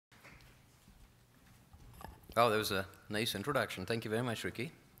Oh, that was a nice introduction. Thank you very much,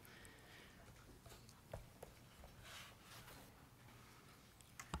 Ricky.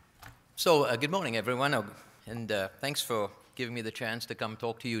 So, good morning, everyone, and thanks for giving me the chance to come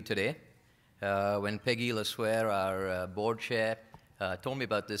talk to you today. When Peggy LaSuere, our board chair, told me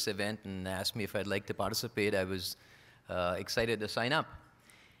about this event and asked me if I'd like to participate, I was excited to sign up.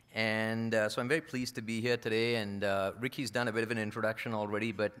 And so I'm very pleased to be here today, and Ricky's done a bit of an introduction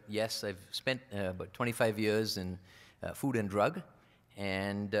already, but yes, I've spent about 25 years in food and drug,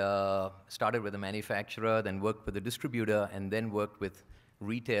 and started with a manufacturer, then worked with a distributor, and then worked with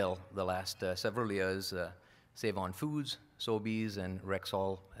retail the last several years, Save-On Foods, Sobeys, and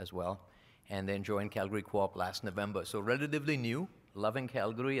Rexall as well, and then joined Calgary Co-op last November. So relatively new, loving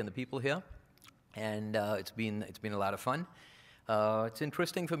Calgary and the people here, and it's been a lot of fun. It's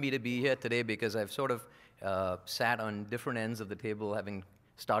interesting for me to be here today because I've sort of sat on different ends of the table, having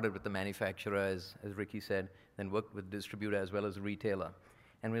started with the manufacturer, as Ricky said, then worked with the distributor as well as a retailer.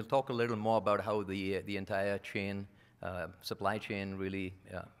 And we'll talk a little more about how the entire chain, supply chain really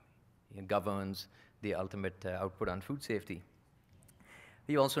governs the ultimate output on food safety.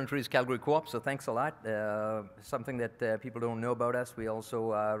 He also introduced Calgary Co-op, so thanks a lot. Something that people don't know about us, we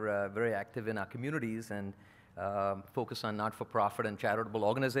also are very active in our communities and focus on not-for-profit and charitable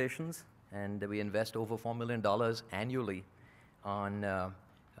organizations, and we invest over $4 million annually on,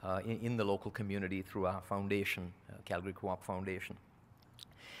 in the local community through our foundation, Calgary Co-op Foundation.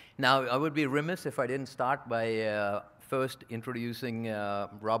 Now, I would be remiss if I didn't start by first introducing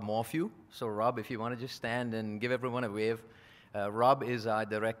Rob Morphew. So Rob, if you want to just stand and give everyone a wave. Rob is our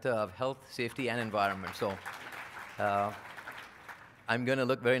Director of Health, Safety, and Environment. So I'm going to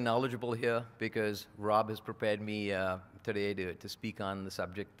look very knowledgeable here because Rob has prepared me today to speak on the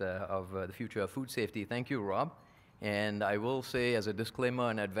subject of the future of food safety. Thank you, Rob. And I will say as a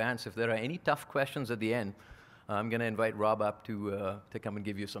disclaimer in advance, if there are any tough questions at the end, I'm going to invite Rob up to come and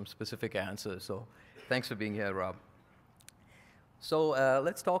give you some specific answers. So thanks for being here, Rob. So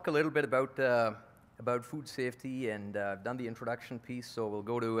let's talk a little bit about food safety, and I've done the introduction piece, so we'll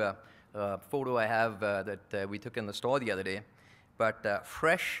go to a photo I have that we took in the store the other day. But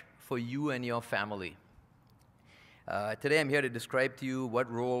fresh for you and your family. Today I'm here to describe to you what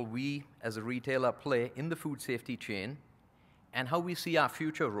role we as a retailer play in the food safety chain and how we see our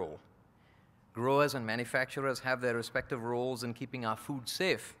future role. Growers and manufacturers have their respective roles in keeping our food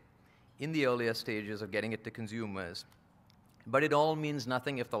safe in the earlier stages of getting it to consumers. But it all means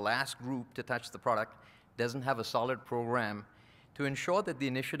nothing if the last group to touch the product doesn't have a solid program to ensure that the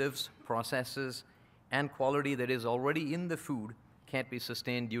initiatives, processes, and quality that is already in the food can't be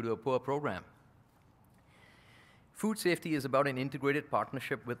sustained due to a poor program. Food safety is about an integrated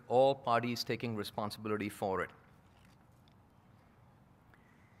partnership with all parties taking responsibility for it.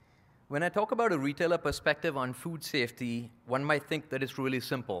 When I talk about a retailer perspective on food safety, one might think that it's really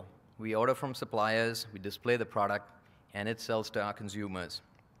simple. We order from suppliers, we display the product, and it sells to our consumers.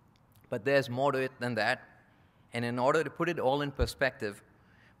 But there's more to it than that, and in order to put it all in perspective,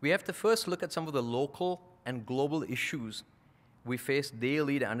 we have to first look at some of the local and global issues we face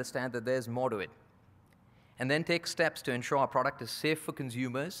daily to understand that there's more to it, and then take steps to ensure our product is safe for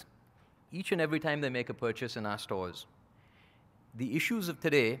consumers each and every time they make a purchase in our stores. The issues of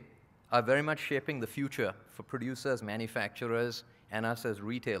today are very much shaping the future for producers, manufacturers, and us as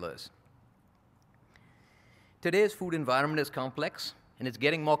retailers. Today's food environment is complex, and it's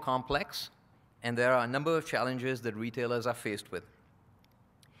getting more complex, and there are a number of challenges that retailers are faced with.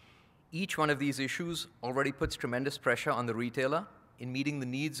 Each one of these issues already puts tremendous pressure on the retailer in meeting the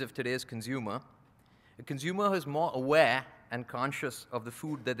needs of today's consumer, a consumer who is more aware and conscious of the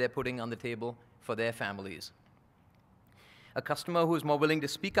food that they're putting on the table for their families, a customer who is more willing to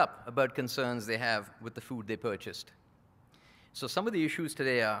speak up about concerns they have with the food they purchased. So some of the issues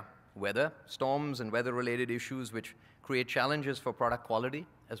today are weather, storms and weather-related issues which create challenges for product quality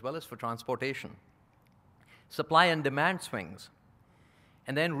as well as for transportation. Supply and demand swings.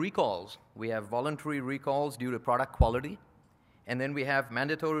 And then recalls. We have voluntary recalls due to product quality, and then we have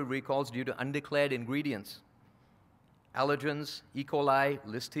mandatory recalls due to undeclared ingredients, allergens, E. coli,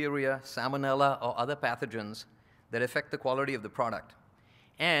 listeria, salmonella, or other pathogens that affect the quality of the product.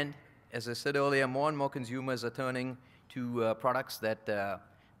 And, as I said earlier, more and more consumers are turning to products that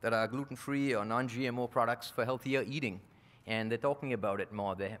are gluten-free or non-GMO products for healthier eating. And they're talking about it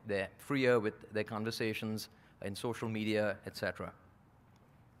more. They're freer with their conversations in social media, etc.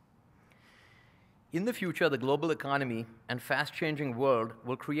 In the future, the global economy and fast-changing world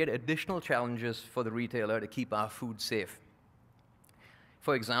will create additional challenges for the retailer to keep our food safe.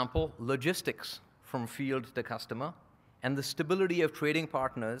 For example, logistics from field to customer, and the stability of trading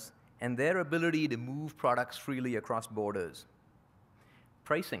partners and their ability to move products freely across borders.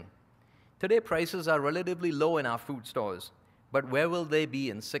 Pricing. Today, prices are relatively low in our food stores, but where will they be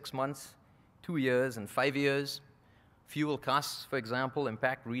in 6 months, 2 years, and 5 years? Fuel costs, for example,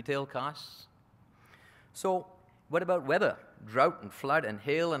 impact retail costs. So, what about weather? Drought and flood and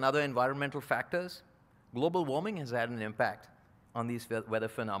hail and other environmental factors? Global warming has had an impact on these weather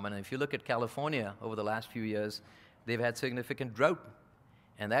phenomena. If you look at California over the last few years, they've had significant drought,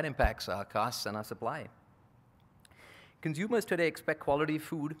 and that impacts our costs and our supply. Consumers today expect quality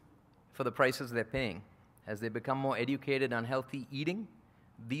food for the prices they're paying. As they become more educated on healthy eating,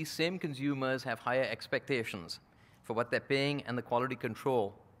 these same consumers have higher expectations for what they're paying, and the quality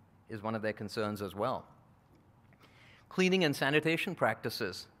control is one of their concerns as well. Cleaning and sanitation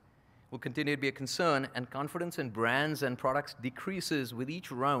practices will continue to be a concern, and confidence in brands and products decreases with each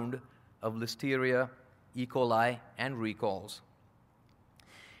round of Listeria, E. coli, and recalls.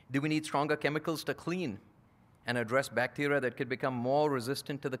 Do we need stronger chemicals to clean and address bacteria that could become more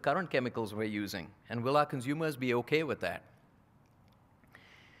resistant to the current chemicals we're using? And will our consumers be okay with that?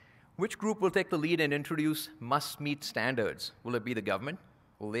 Which group will take the lead and introduce must-meet standards? Will it be the government?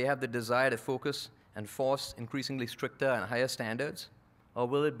 Will they have the desire to focus and force increasingly stricter and higher standards? Or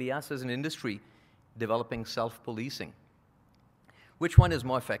will it be us as an industry developing self-policing? Which one is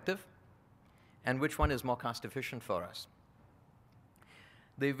more effective? And which one is more cost-efficient for us?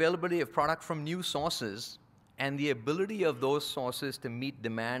 The availability of product from new sources and the ability of those sources to meet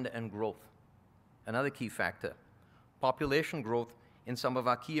demand and growth. Another key factor. Population growth in some of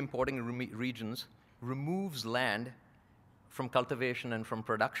our key importing regions removes land from cultivation and from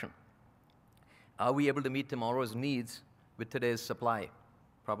production. Are we able to meet tomorrow's needs with today's supply?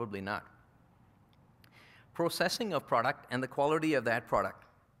 Probably not. Processing of product and the quality of that product.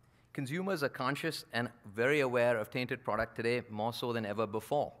 Consumers are conscious and very aware of tainted product today, more so than ever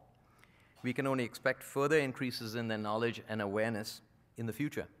before. We can only expect further increases in their knowledge and awareness in the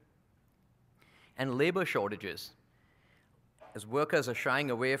future. And labor shortages. As workers are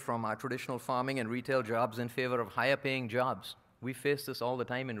shying away from our traditional farming and retail jobs in favor of higher paying jobs. We face this all the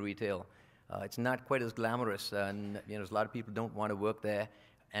time in retail. It's not quite as glamorous, and there's a lot of people don't want to work there,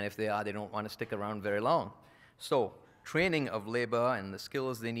 and if they are, they don't want to stick around very long. So, training of labor and the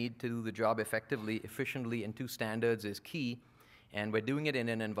skills they need to do the job effectively, efficiently, and to standards is key, and we're doing it in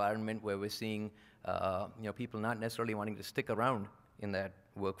an environment where we're seeing people not necessarily wanting to stick around in that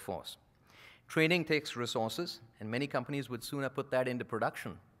workforce. Training takes resources, and many companies would sooner put that into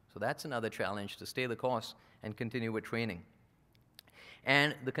production. So that's another challenge, to stay the course and continue with training.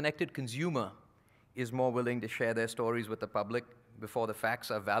 And the connected consumer is more willing to share their stories with the public before the facts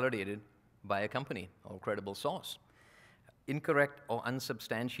are validated by a company or credible source. Incorrect or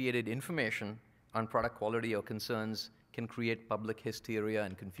unsubstantiated information on product quality or concerns can create public hysteria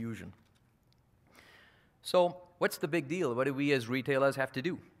and confusion. So what's the big deal? What do we as retailers have to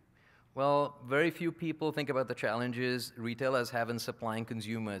do? Well, very few people think about the challenges retailers have in supplying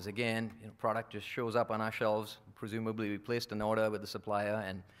consumers. Again, product just shows up on our shelves. Presumably, we placed an order with the supplier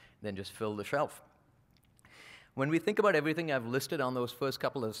and then just fill the shelf. When we think about everything I've listed on those first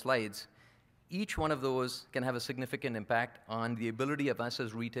couple of slides, each one of those can have a significant impact on the ability of us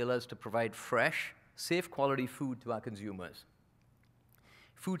as retailers to provide fresh, safe quality food to our consumers.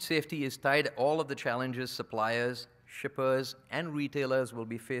 Food safety is tied to all of the challenges suppliers, shippers, and retailers will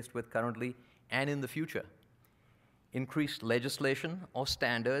be faced with currently and in the future. Increased legislation or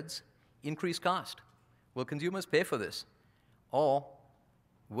standards, increased cost. Will consumers pay for this? Or,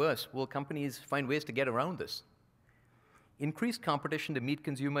 worse, will companies find ways to get around this? Increased competition to meet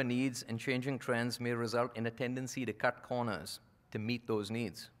consumer needs and changing trends may result in a tendency to cut corners to meet those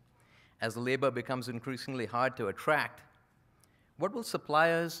needs. As labor becomes increasingly hard to attract, what will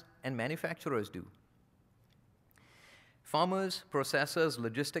suppliers and manufacturers do? Farmers, processors,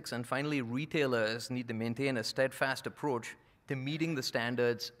 logistics, and finally retailers need to maintain a steadfast approach to meeting the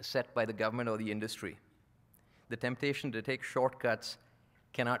standards set by the government or the industry. The temptation to take shortcuts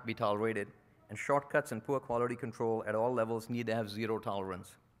cannot be tolerated, and shortcuts and poor quality control at all levels need to have zero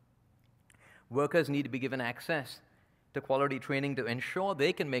tolerance. Workers need to be given access to quality training to ensure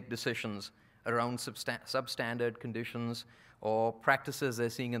they can make decisions around substandard conditions or practices they're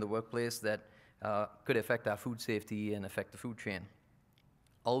seeing in the workplace that could affect our food safety and affect the food chain,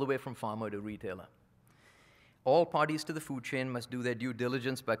 all the way from farmer to retailer. All parties to the food chain must do their due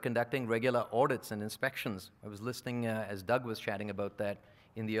diligence by conducting regular audits and inspections. I was listening as Doug was chatting about that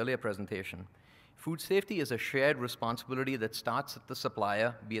in the earlier presentation. Food safety is a shared responsibility that starts at the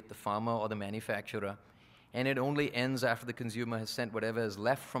supplier, be it the farmer or the manufacturer, and it only ends after the consumer has sent whatever is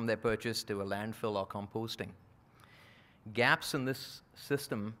left from their purchase to a landfill or composting. Gaps in this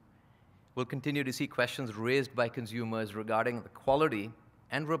system we'll continue to see questions raised by consumers regarding the quality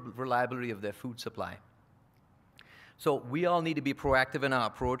and reliability of their food supply. So we all need to be proactive in our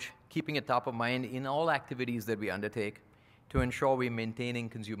approach, keeping it top of mind in all activities that we undertake to ensure we're maintaining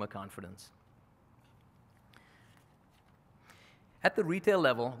consumer confidence. At the retail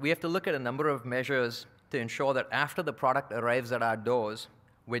level, we have to look at a number of measures to ensure that after the product arrives at our doors,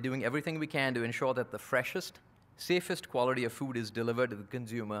 we're doing everything we can to ensure that the freshest, safest quality of food is delivered to the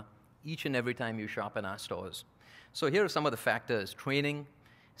consumer each and every time you shop in our stores. So here are some of the factors: training,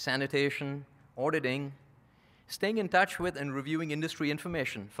 sanitation, auditing, staying in touch with and reviewing industry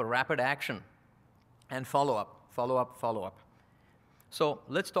information for rapid action, and follow-up, follow-up, follow-up. So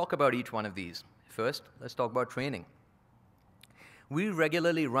let's talk about each one of these. First, let's talk about training. We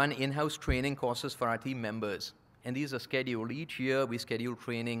regularly run in-house training courses for our team members, and these are scheduled. Each year, we schedule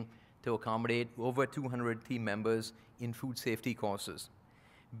training to accommodate over 200 team members in food safety courses.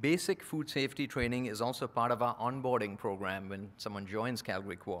 Basic food safety training is also part of our onboarding program when someone joins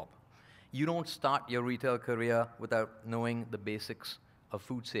Calgary Co-op. You don't start your retail career without knowing the basics of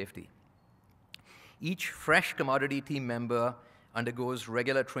food safety. Each fresh commodity team member undergoes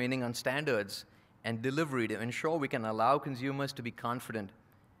regular training on standards and delivery to ensure we can allow consumers to be confident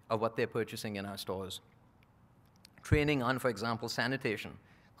of what they're purchasing in our stores. Training on, for example, sanitation,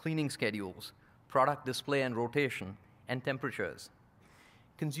 cleaning schedules, product display and rotation, and temperatures.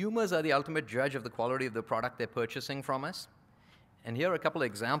 Consumers are the ultimate judge of the quality of the product they're purchasing from us. And here are a couple of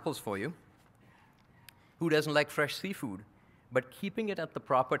examples for you. Who doesn't like fresh seafood? But keeping it at the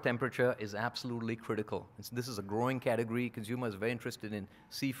proper temperature is absolutely critical. This is a growing category. Consumers are very interested in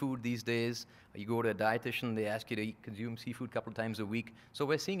seafood these days. You go to a dietitian, they ask you to consume seafood a couple of times a week. So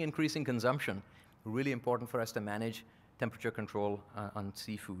we're seeing increasing consumption. Really important for us to manage temperature control on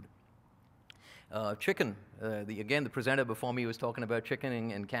seafood. Chicken, again, the presenter before me was talking about chicken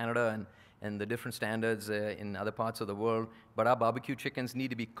in Canada and the different standards in other parts of the world. But our barbecue chickens need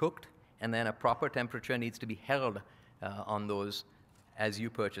to be cooked, and then a proper temperature needs to be held on those as you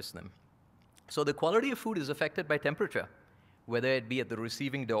purchase them. So the quality of food is affected by temperature, whether it be at the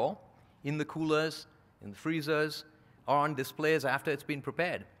receiving door, in the coolers, in the freezers, or on displays after it's been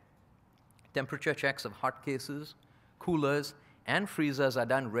prepared. Temperature checks of hot cases, coolers, and freezers are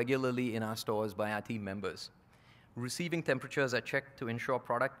done regularly in our stores by our team members. Receiving temperatures are checked to ensure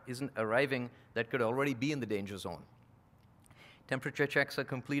product isn't arriving that could already be in the danger zone. Temperature checks are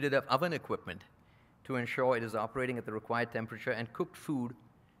completed of oven equipment to ensure it is operating at the required temperature, and cooked food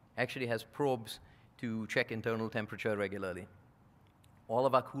actually has probes to check internal temperature regularly. All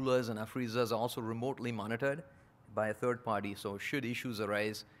of our coolers and our freezers are also remotely monitored by a third party, so should issues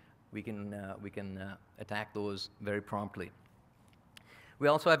arise, we can attack those very promptly. We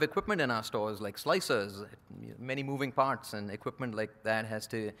also have equipment in our stores like slicers, many moving parts, and equipment like that has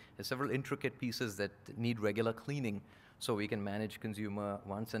several intricate pieces that need regular cleaning so we can manage consumer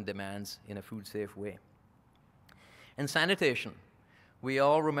wants and demands in a food-safe way. And sanitation. We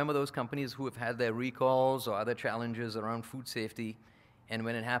all remember those companies who have had their recalls or other challenges around food safety, and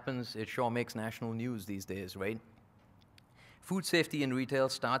when it happens, it sure makes national news these days, right? Food safety in retail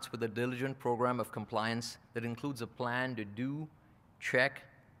starts with a diligent program of compliance that includes a plan to do, check,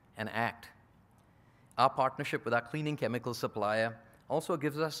 and act. Our partnership with our cleaning chemical supplier also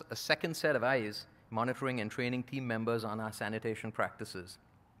gives us a second set of eyes monitoring and training team members on our sanitation practices.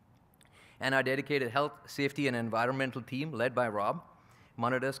 And our dedicated health, safety, and environmental team, led by Rob,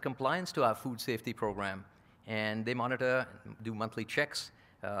 monitors compliance to our food safety program. And they monitor, do monthly checks.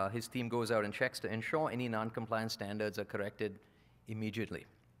 His team goes out and checks to ensure any non-compliant standards are corrected immediately.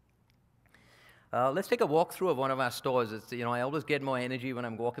 Let's take a walkthrough of one of our stores. I always get more energy when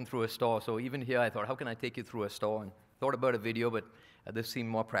I'm walking through a store. So even here, I thought, how can I take you through a store? And thought about a video, but this seemed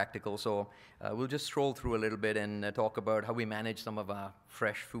more practical. So we'll just stroll through a little bit and talk about how we manage some of our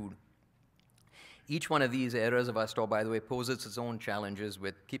fresh food. Each one of these areas of our store, by the way, poses its own challenges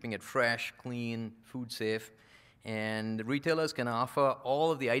with keeping it fresh, clean, food safe. And retailers can offer all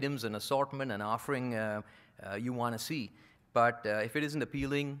of the items and assortment and offering you want to see. But if it isn't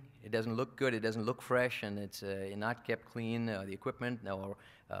appealing, it doesn't look good, it doesn't look fresh, and it's not kept clean, the equipment or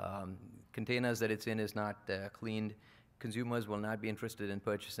containers that it's in is not cleaned, consumers will not be interested in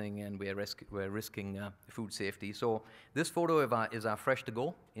purchasing, and we're risking food safety. So this photo is our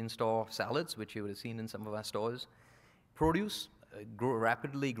fresh-to-go in-store salads, which you would have seen in some of our stores. Produce,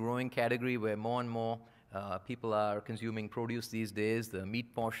 rapidly growing category where more and more people are consuming produce these days. The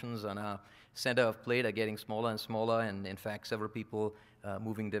meat portions on our center of plate are getting smaller and smaller, and in fact, several people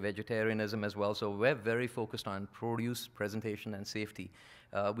moving to vegetarianism as well. So we're very focused on produce, presentation, and safety.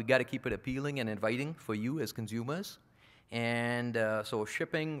 We got to keep it appealing and inviting for you as consumers. And so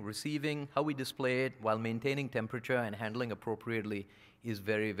shipping, receiving, how we display it while maintaining temperature and handling appropriately is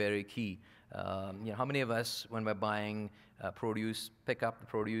very, very key. How many of us, when we're buying produce, pick up the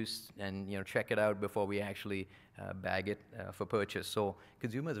produce and check it out before we actually bag it for purchase? So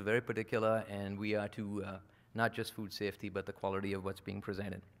consumers are very particular, and we are to not just food safety, but the quality of what's being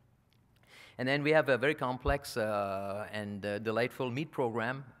presented. And then we have a very complex and delightful meat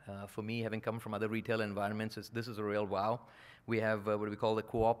program. For me, having come from other retail environments, this is a real wow. We have what we call the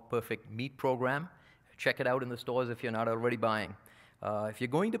Co-op Perfect Meat Program. Check it out in the stores if you're not already buying. If you're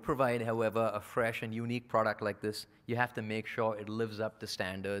going to provide, however, a fresh and unique product like this, you have to make sure it lives up to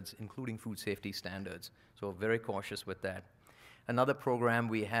standards, including food safety standards. So very cautious with that. Another program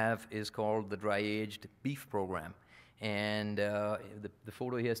we have is called the Dry Aged Beef Program. And the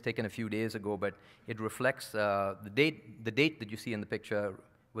photo here is taken a few days ago, but it reflects the date that you see in the picture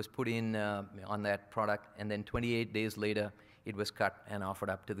was put in on that product, and then 28 days later, it was cut and offered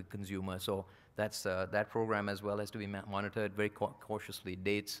up to the consumer. So that's that program as well has to be monitored very cautiously,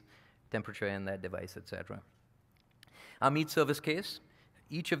 dates, temperature in that device, etc. Our meat service case.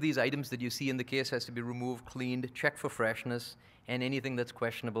 Each of these items that you see in the case has to be removed, cleaned, checked for freshness, and anything that's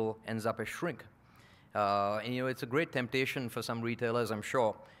questionable ends up as shrink. It's a great temptation for some retailers, I'm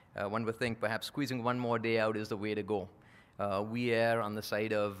sure. One would think perhaps squeezing one more day out is the way to go. We err on the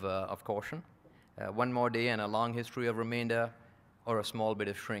side of caution. One more day and a long history of remainder, or a small bit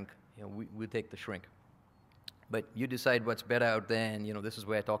of shrink. We take the shrink. But you decide what's better out there, and this is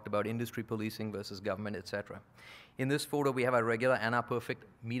where I talked about industry policing versus government, etc. In this photo, we have our regular and our perfect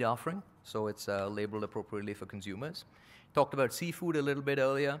meat offering, so it's labeled appropriately for consumers. Talked about seafood a little bit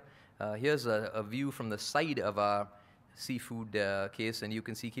earlier. Here's a view from the side of our seafood case, and you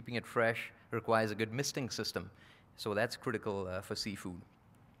can see keeping it fresh requires a good misting system. So that's critical for seafood.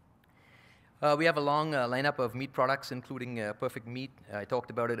 We have a long lineup of meat products, including Perfect Meat. I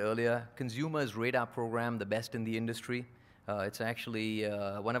talked about it earlier. Consumers rate our program the best in the industry. It's actually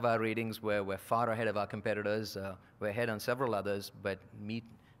one of our ratings where we're far ahead of our competitors. We're ahead on several others, but meat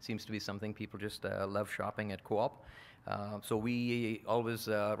seems to be something people just love shopping at Co-op. So we always,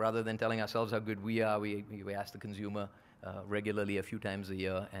 rather than telling ourselves how good we are, we ask the consumer regularly a few times a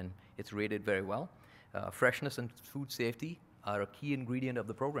year, and it's rated very well. Freshness and food safety are a key ingredient of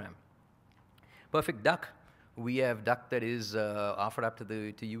the program. Perfect Duck. We have duck that is offered up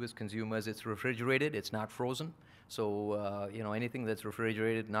to you as consumers. It's refrigerated. It's not frozen. So anything that's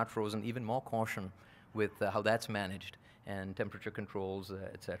refrigerated, not frozen, even more caution with how that's managed and temperature controls,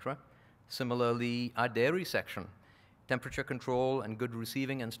 etc. Similarly, our dairy section. Temperature control and good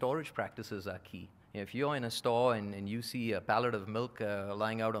receiving and storage practices are key. If you're in a store and you see a pallet of milk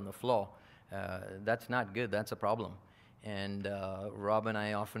lying out on the floor, that's not good. That's a problem. And Rob and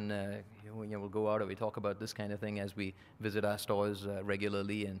I often will go out and we talk about this kind of thing as we visit our stores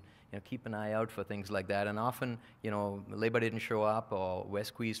regularly, and keep an eye out for things like that. And often, labor didn't show up or we're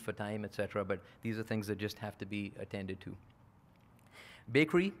squeezed for time, etc. But these are things that just have to be attended to.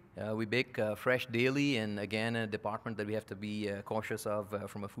 Bakery, we bake fresh daily, and again, a department that we have to be cautious of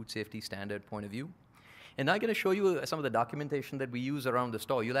from a food safety standard point of view. And now I'm going to show you some of the documentation that we use around the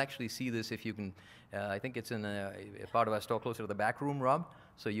store. You'll actually see this if you can. I think it's in a part of our store closer to the back room, Rob.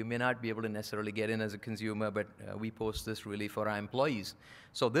 So you may not be able to necessarily get in as a consumer, but we post this really for our employees.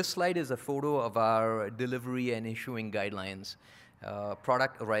 So this slide is a photo of our delivery and issuing guidelines.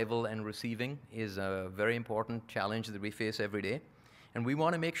 Product arrival and receiving is a very important challenge that we face every day. And we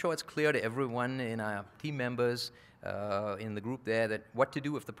want to make sure it's clear to everyone in our team members in the group there that what to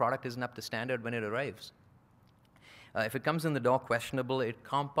do if the product isn't up to standard when it arrives. If it comes in the door questionable, it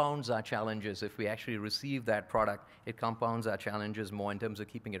compounds our challenges. If we actually receive that product, it compounds our challenges more in terms of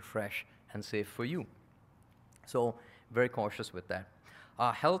keeping it fresh and safe for you. So very cautious with that.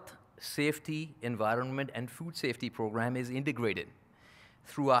 Our health, safety, environment, and food safety program is integrated.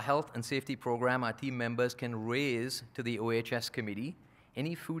 Through our health and safety program, our team members can raise to the OHS committee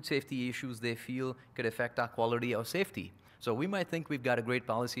any food safety issues they feel could affect our quality or safety. So we might think we've got a great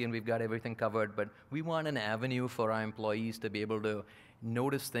policy and we've got everything covered, but we want an avenue for our employees to be able to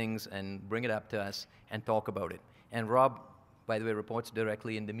notice things and bring it up to us and talk about it. And Rob, by the way, reports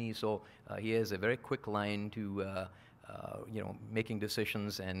directly into me, so he has a very quick line to making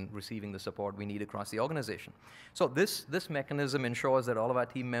decisions and receiving the support we need across the organization. So this mechanism ensures that all of our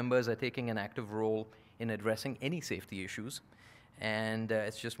team members are taking an active role in addressing any safety issues. And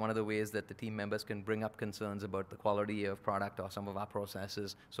it's just one of the ways that the team members can bring up concerns about the quality of product or some of our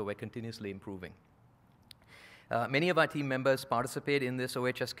processes, so we're continuously improving. Many of our team members participate in this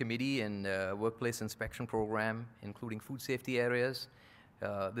OHS committee and workplace inspection program, including food safety areas.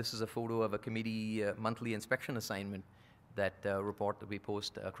 This is a photo of a committee monthly inspection assignment. that report that we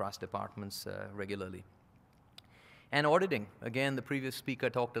post across departments regularly. And auditing. Again, the previous speaker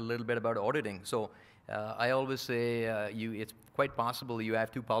talked a little bit about auditing. So I always say it's quite possible you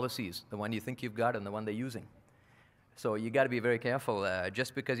have two policies, the one you think you've got and the one they're using. So you got to be very careful.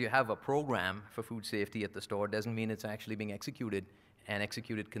 Just because you have a program for food safety at the store doesn't mean it's actually being executed and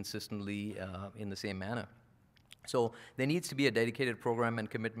executed consistently in the same manner. So there needs to be a dedicated program and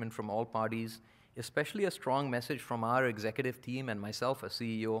commitment from all parties, especially a strong message from our executive team and myself as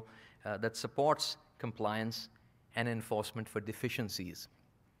CEO that supports compliance and enforcement for deficiencies.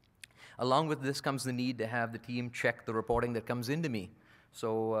 Along with this comes the need to have the team check the reporting that comes into me.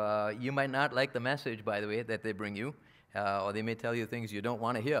 So you might not like the message, by the way, that they bring you, or they may tell you things you don't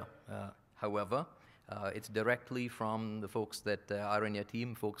want to hear. However, it's directly from the folks that are in your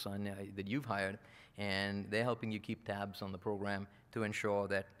team, folks that you've hired, and they're helping you keep tabs on the program to ensure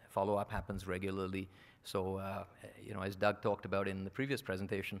that follow-up happens regularly. So, as Doug talked about in the previous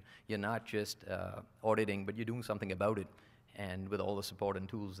presentation, you're not just auditing, but you're doing something about it, and with all the support and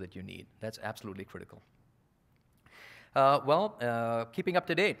tools that you need. That's absolutely critical. Keeping up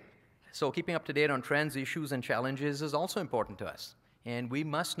to date. So keeping up to date on trends, issues, and challenges is also important to us. And we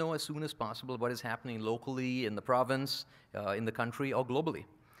must know as soon as possible what is happening locally, in the province, in the country, or globally.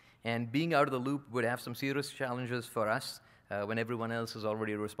 And being out of the loop would have some serious challenges for us when everyone else is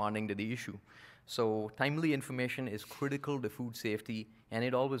already responding to the issue. So timely information is critical to food safety, and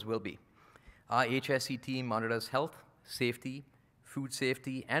it always will be. Our HSE team monitors health, safety, food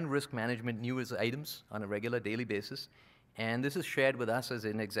safety, and risk management news items on a regular daily basis. And this is shared with us as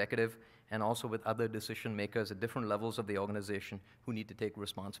an executive and also with other decision makers at different levels of the organization who need to take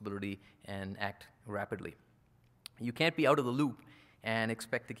responsibility and act rapidly. You can't be out of the loop and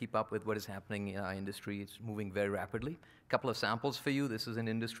expect to keep up with what is happening in our industry. It's moving very rapidly. A couple of samples for you. This is an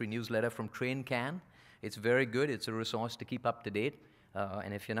industry newsletter from Train Can. It's very good. It's a resource to keep up to date.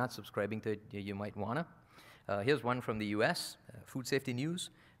 And if you're not subscribing to it, you might want to. Here's one from the US, Food Safety News.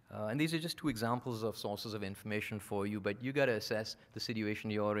 And these are just two examples of sources of information for you, but you got to assess the situation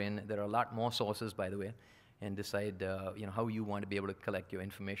you're in. There are a lot more sources, by the way, and decide how you want to be able to collect your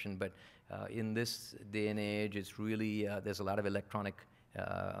information. But in this day and age, it's really there's a lot of electronic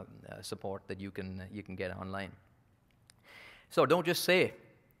support that you can get online. So don't just say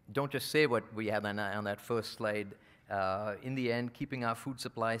what we had on that first slide. In the end, keeping our food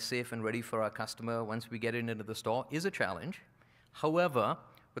supply safe and ready for our customer once we get it into the store is a challenge. However,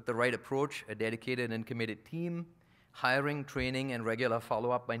 with the right approach, a dedicated and committed team, hiring, training, and regular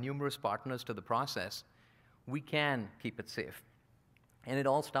follow-up by numerous partners to the process, we can keep it safe. And it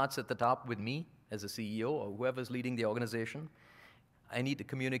all starts at the top with me as a CEO or whoever's leading the organization. I need to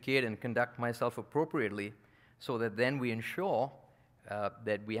communicate and conduct myself appropriately so that then we ensure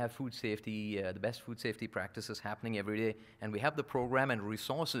that we have food safety, the best food safety practices happening every day, and we have the program and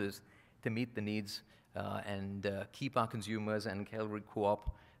resources to meet the needs and keep our consumers and Calgary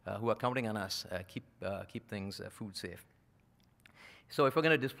Co-op who are counting on us keep things food safe. So if we're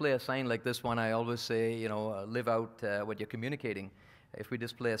going to display a sign like this one, I always say, live out what you're communicating. If we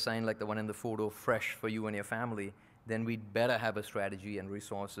display a sign like the one in the photo, fresh for you and your family, then we'd better have a strategy and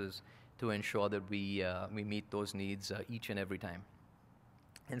resources to ensure that we meet those needs each and every time.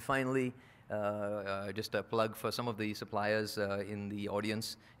 And finally, just a plug for some of the suppliers in the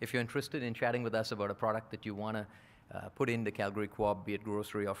audience. If you're interested in chatting with us about a product that you want to put into Calgary Co-op, be it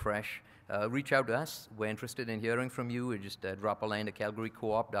grocery or fresh, reach out to us. We're interested in hearing from you. Just drop a line to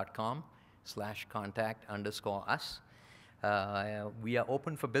calgarycoop.com/contact_us. We are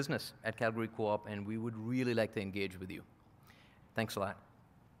open for business at Calgary Co-op, and we would really like to engage with you. Thanks a lot.